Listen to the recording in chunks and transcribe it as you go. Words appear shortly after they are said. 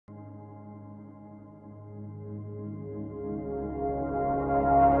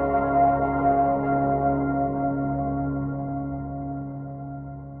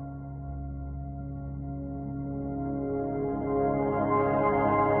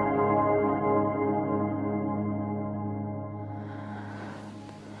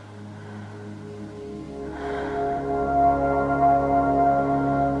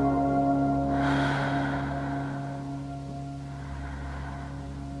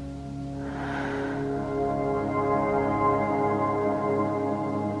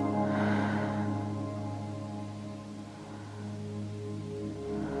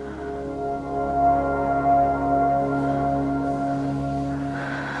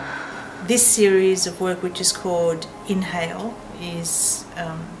This series of work, which is called Inhale, is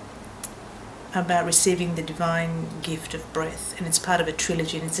about receiving the divine gift of breath, and it's part of a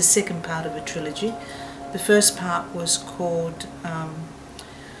trilogy, and it's the second part of a trilogy. The first part was called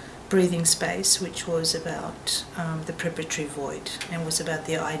Breathing Space, which was about the preparatory void, and was about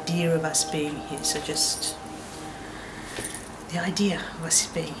the idea of us being here. So just the idea of us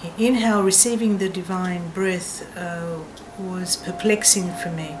being here. Inhale, receiving the divine breath, was perplexing for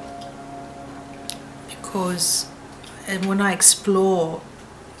me, because when I explore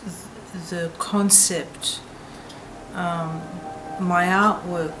the concept, my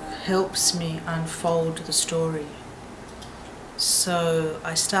artwork helps me unfold the story. So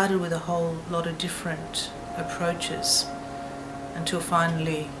I started with a whole lot of different approaches until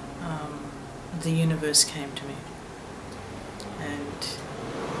finally the universe came to me, and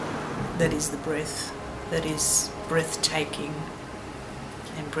that is the breath, that is breathtaking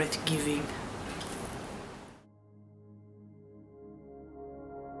and breath-giving.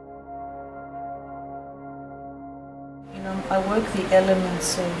 I work the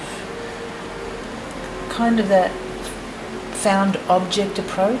elements of kind of that found object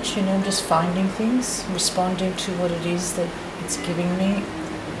approach, just finding things, responding to what it is that it's giving me.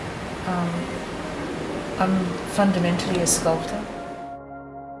 I'm fundamentally a sculptor.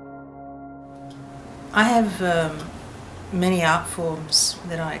 I have many art forms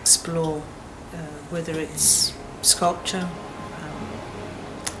that I explore, whether it's sculpture,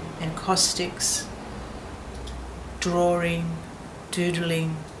 encaustics, drawing,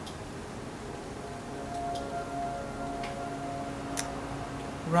 doodling,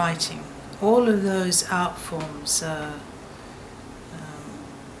 writing. All of those art forms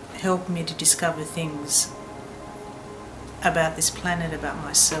help me to discover things about this planet, about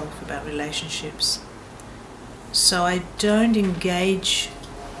myself, about relationships. So I don't engage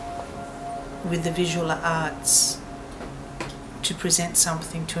with the visual arts to present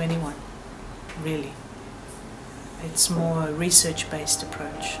something to anyone, really. It's more a research-based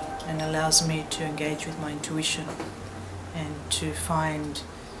approach, and allows me to engage with my intuition and to find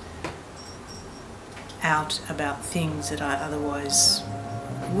out about things that I otherwise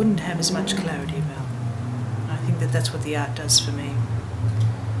wouldn't have as much clarity about. I think that that's what the art does for me.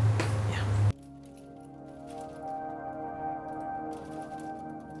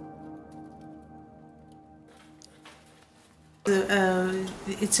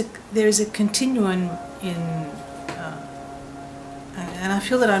 There is a continuum and I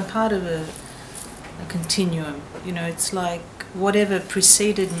feel that I'm part of a continuum. It's like whatever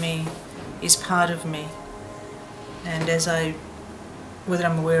preceded me is part of me, and whether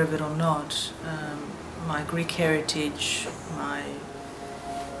I'm aware of it or not, my Greek heritage, my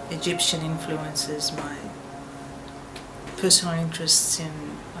Egyptian influences, my personal interests in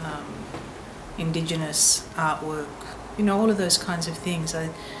indigenous artwork, all of those kinds of things.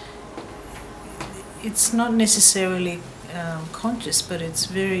 It's not necessarily conscious, but it's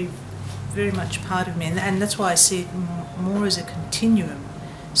very, very much part of me, and that's why I see it more as a continuum.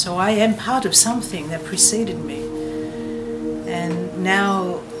 So I am part of something that preceded me, and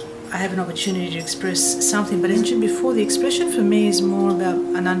now I have an opportunity to express something. But before, the expression for me is more about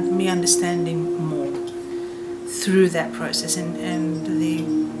me understanding more through that process, and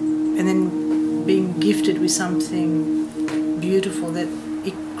then being gifted with something beautiful that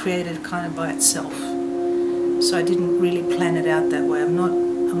it created kind of by itself. So I didn't really plan it out that way. I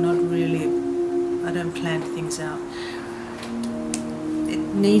don't plan things out. It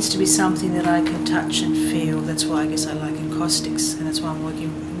needs to be something that I can touch and feel. That's why I guess I like encaustics, and that's why I'm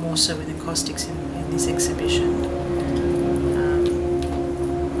working more so with encaustics in this exhibition.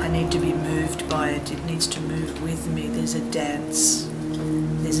 I need to be moved by it. It needs to move with me. There's a dance.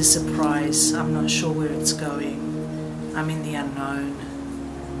 There's a surprise. I'm not sure where it's going. I'm in the unknown.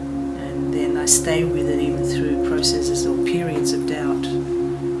 And then I stay with it even through processes or periods of doubt.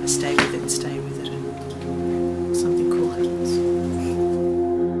 I stay with it and stay with it.